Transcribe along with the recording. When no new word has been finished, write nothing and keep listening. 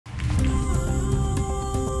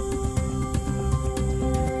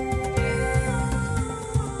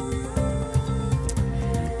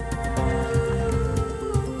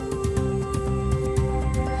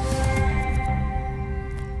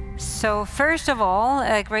So first of all,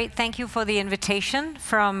 a great thank you for the invitation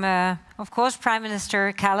from, of course, Prime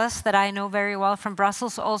Minister Callas, that I know very well from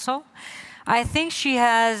Brussels also. I think she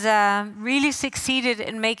has really succeeded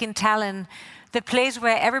in making Tallinn the place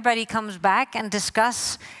where everybody comes back and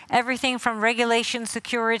discuss everything from regulation,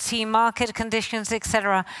 security, market conditions,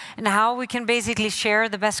 etc., and how we can basically share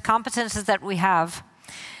the best competences that we have.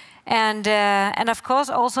 And of course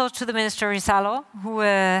also to the Minister Risalo, who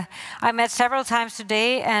I met several times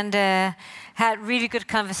today and had really good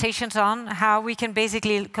conversations on how we can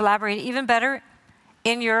basically collaborate even better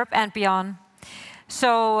in Europe and beyond.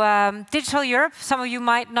 So Digital Europe, some of you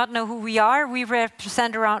might not know who we are. We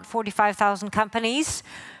represent around 45,000 companies.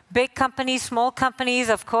 Big companies, small companies,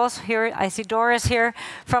 of course. Here, I see Doris here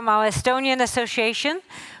from our Estonian association.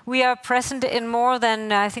 We are present in more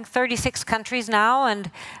than, I think, 36 countries now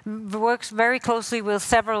and works very closely with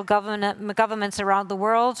several governments around the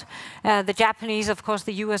world. The Japanese, of course,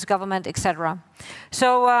 the US government, etc.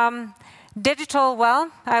 So digital,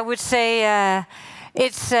 well, I would say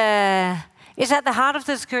it's at the heart of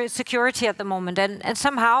the security at the moment. And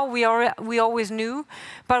somehow we always knew,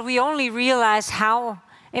 but we only realized how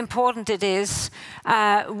important it is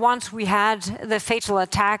once we had the fatal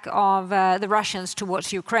attack of the Russians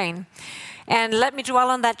towards Ukraine. And let me dwell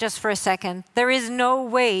on that just for a second. There is no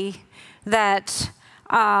way that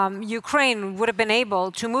Ukraine would have been able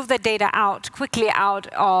to move the data quickly out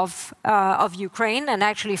of Ukraine and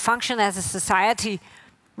actually function as a society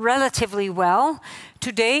relatively well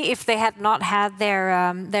today if they had not had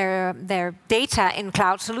their data in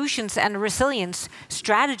cloud solutions and resilience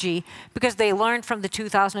strategy, because they learned from the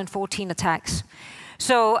 2014 attacks.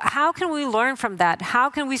 So how can we learn from that? How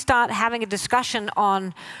can we start having a discussion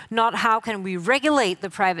on not how can we regulate the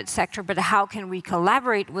private sector, but how can we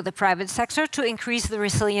collaborate with the private sector to increase the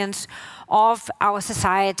resilience of our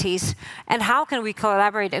societies? And how can we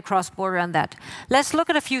collaborate across border on that? Let's look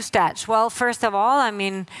at a few stats. Well, first of all, I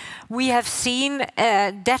mean, we have seen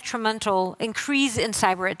a detrimental increase in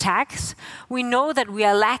cyber attacks. We know that we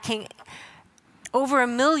are lacking over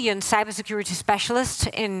 1 million cybersecurity specialists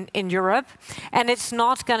in Europe, and it's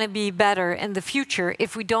not going to be better in the future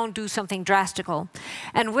if we don't do something drastical.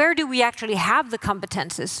 And where do we actually have the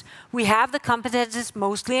competences? We have the competences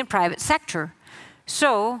mostly in private sector.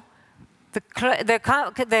 So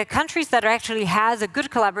the countries that actually has a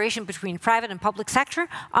good collaboration between private and public sector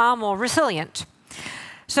are more resilient.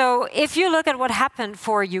 So if you look at what happened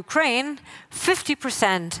for Ukraine,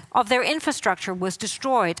 50% of their infrastructure was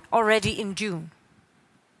destroyed already in June.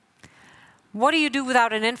 What do you do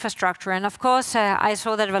without an infrastructure? And of course, I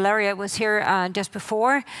saw that Valeria was here just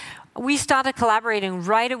before. We started collaborating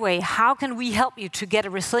right away. How can we help you to get a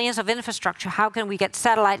resilience of infrastructure? How can we get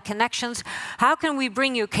satellite connections? How can we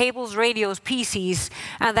bring you cables, radios, PCs?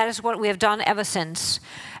 And that is what we have done ever since.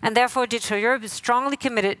 And therefore, Digital Europe is strongly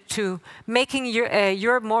committed to making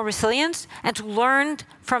Europe more resilient and to learn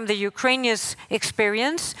from the Ukrainians'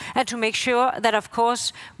 experience and to make sure that, of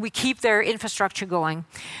course, we keep their infrastructure going.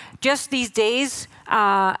 Just these days,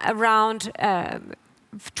 around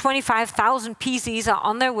 25,000 PCs are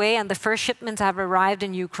on their way, and the first shipments have arrived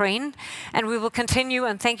in Ukraine. And we will continue,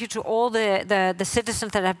 and thank you to all the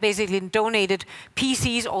citizens that have basically donated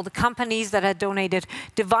PCs, all the companies that have donated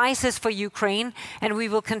devices for Ukraine, and we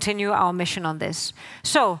will continue our mission on this.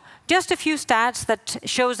 So, just a few stats that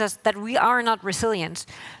shows us that we are not resilient,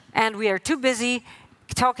 and we are too busy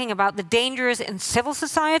talking about the dangers in civil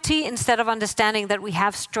society instead of understanding that we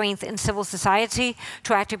have strength in civil society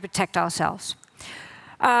to actually protect ourselves.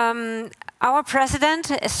 Our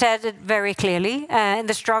president said it very clearly, in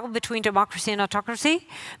the struggle between democracy and autocracy,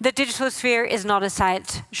 the digital sphere is not a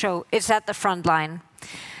sideshow, it's at the front line.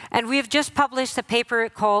 And we've just published a paper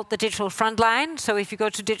called The Digital Frontline. So if you go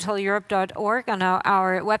to digitaleurope.org on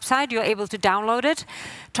our website, you're able to download it,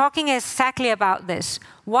 talking exactly about this.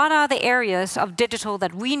 What are the areas of digital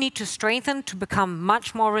that we need to strengthen to become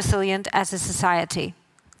much more resilient as a society?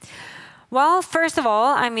 Well, first of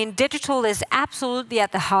all, I mean, digital is absolutely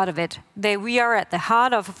at the heart of it. We are at the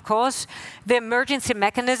heart of course, the emergency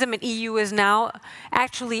mechanism in EU is now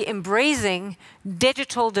actually embracing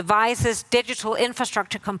digital devices, digital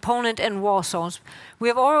infrastructure component in war zones.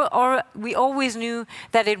 We always knew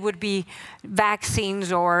that it would be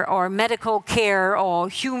vaccines or medical care or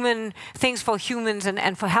human things for humans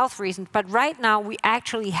and for health reasons. But right now, we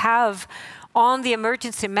actually have on the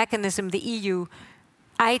emergency mechanism, the EU,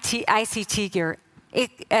 ICT gear.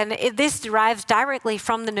 This derives directly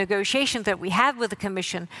from the negotiations that we had with the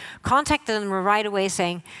Commission. Contacted them right away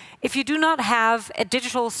saying, if you do not have a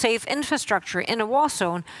digital safe infrastructure in a war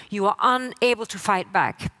zone, you are unable to fight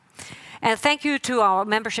back. And thank you to our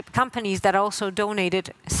membership companies that also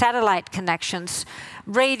donated satellite connections,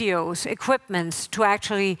 radios, equipments to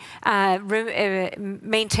actually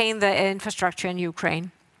maintain the infrastructure in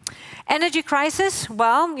Ukraine. Energy crisis,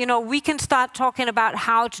 well, you know, we can start talking about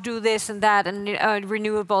how to do this and that and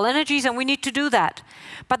renewable energies, and we need to do that.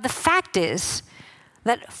 But the fact is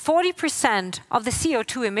that 40% of the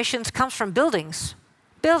CO2 emissions comes from buildings.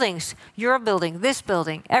 Buildings, your building, this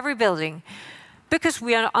building, every building, because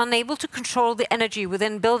we are unable to control the energy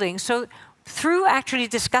within buildings. So through actually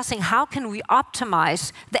discussing how can we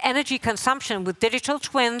optimize the energy consumption with digital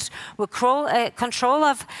twins, with control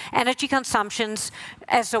of energy consumptions,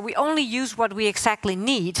 so we only use what we exactly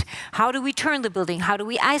need. How do we turn the building? How do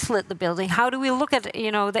we isolate the building? How do we look at,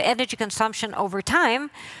 you know, the energy consumption over time?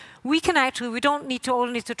 We can actually, we don't need to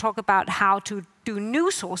only to talk about how to do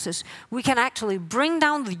new sources. We can actually bring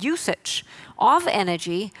down the usage of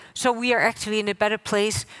energy, so we are actually in a better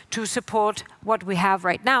place to support what we have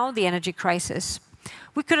right now, the energy crisis.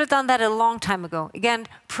 We could have done that a long time ago. Again,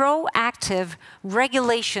 proactive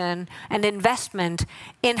regulation and investment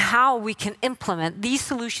in how we can implement these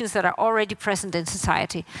solutions that are already present in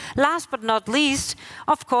society. Last but not least,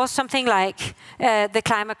 of course, something like the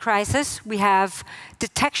climate crisis. We have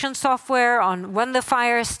detection software on when the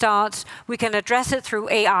fire starts. We can address it through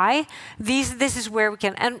AI. This is where we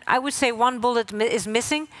can, and I would say one bullet is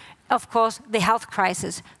missing, of course, the health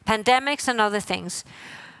crisis, pandemics and other things.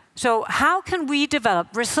 So how can we develop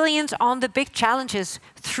resilience on the big challenges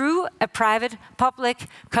through a private-public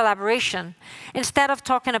collaboration, instead of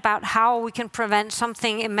talking about how we can prevent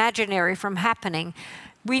something imaginary from happening?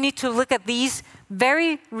 We need to look at these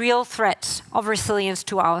very real threats of resilience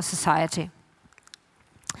to our society.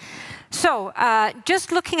 So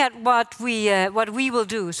just looking at what we will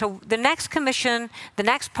do. So the next Commission, the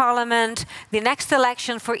next Parliament, the next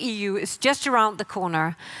election for EU is just around the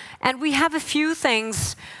corner. And we have a few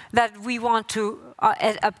things that we want to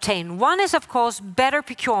obtain. One is, of course, better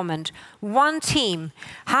procurement, one team.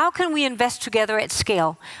 How can we invest together at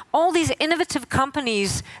scale? All these innovative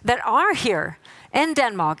companies that are here, in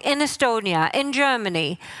Denmark, in Estonia, in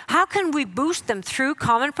Germany, how can we boost them through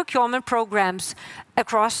common procurement programs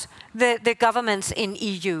across the governments in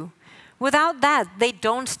EU? Without that, they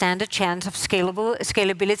don't stand a chance of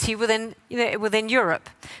scalability within Europe.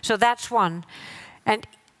 So that's one. And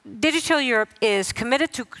Digital Europe is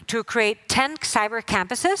committed to create 10 cyber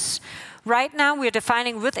campuses. Right now, we're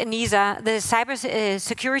defining with ENISA the cyber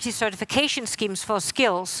security certification schemes for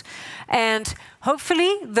skills. And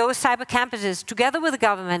hopefully, those cyber campuses, together with the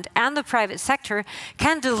government and the private sector,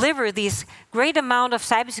 can deliver these great amount of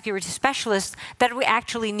cybersecurity specialists that we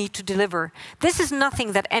actually need to deliver. This is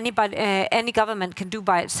nothing that any government can do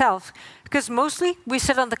by itself, because mostly we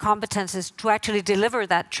sit on the competences to actually deliver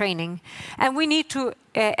that training. And we need to,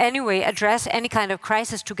 anyway, address any kind of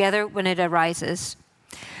crisis together when it arises.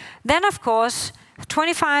 Then, of course,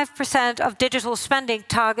 25% of digital spending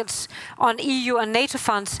targets on EU and NATO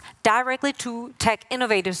funds directly to tech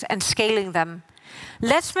innovators and scaling them.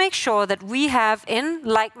 Let's make sure that we have, in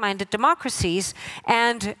like-minded democracies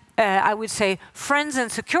and I would say friends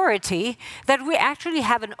in security, that we actually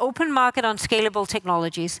have an open market on scalable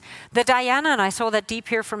technologies. The Diana, and I saw that Deep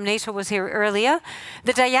here from NATO was here earlier,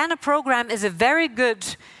 the Diana program is a very good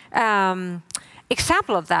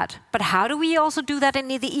example of that. But how do we also do that in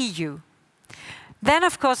the EU? Then,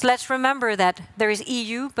 of course, let's remember that there is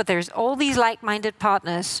EU, but there's all these like-minded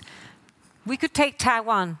partners. We could take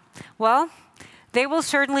Taiwan. Well, they will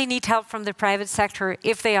certainly need help from the private sector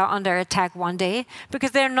if they are under attack one day,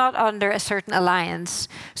 because they're not under a certain alliance.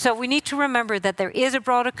 So we need to remember that there is a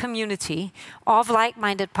broader community of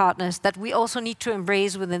like-minded partners that we also need to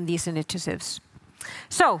embrace within these initiatives.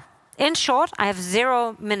 So, in short, I have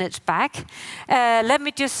 0 minutes back. Let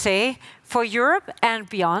me just say, for Europe and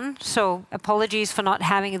beyond, so apologies for not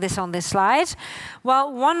having this on this slide,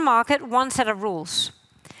 well, one market, one set of rules.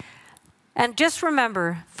 And just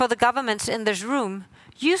remember, for the governments in this room,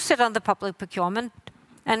 you sit on the public procurement,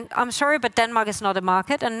 and I'm sorry, but Denmark is not a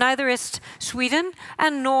market, and neither is Sweden,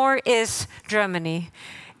 and nor is Germany.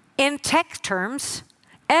 In tech terms,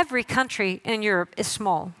 every country in Europe is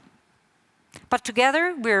small. But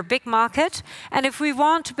together, we're a big market, and if we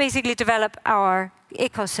want to basically develop our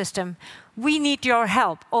ecosystem, we need your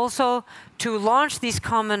help also to launch these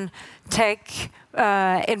common tech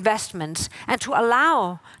investments and to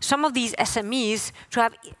allow some of these SMEs to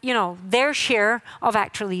have, their share of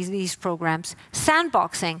actually these programs.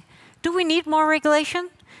 Sandboxing. Do we need more regulation?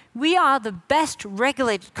 We are the best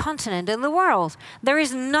regulated continent in the world. There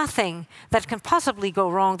is nothing that can possibly go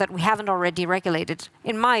wrong that we haven't already regulated,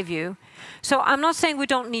 in my view. So I'm not saying we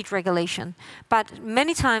don't need regulation, but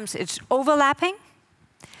many times it's overlapping.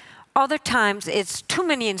 Other times it's too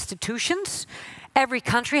many institutions. Every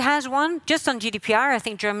country has one. Just on GDPR, I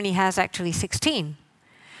think Germany has actually 16.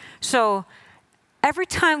 So every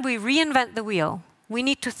time we reinvent the wheel, we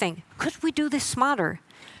need to think, could we do this smarter?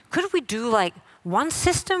 Could we do like one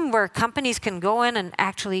system where companies can go in and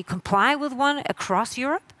actually comply with one across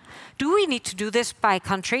Europe? Do we need to do this by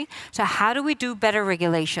country? So how do we do better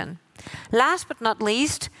regulation? Last but not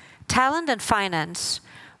least, talent and finance.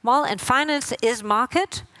 Well, and finance is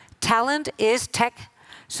market, talent is tech.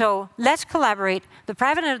 So let's collaborate, the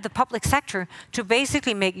private and the public sector, to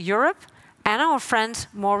basically make Europe and our friends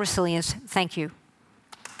more resilient. Thank you.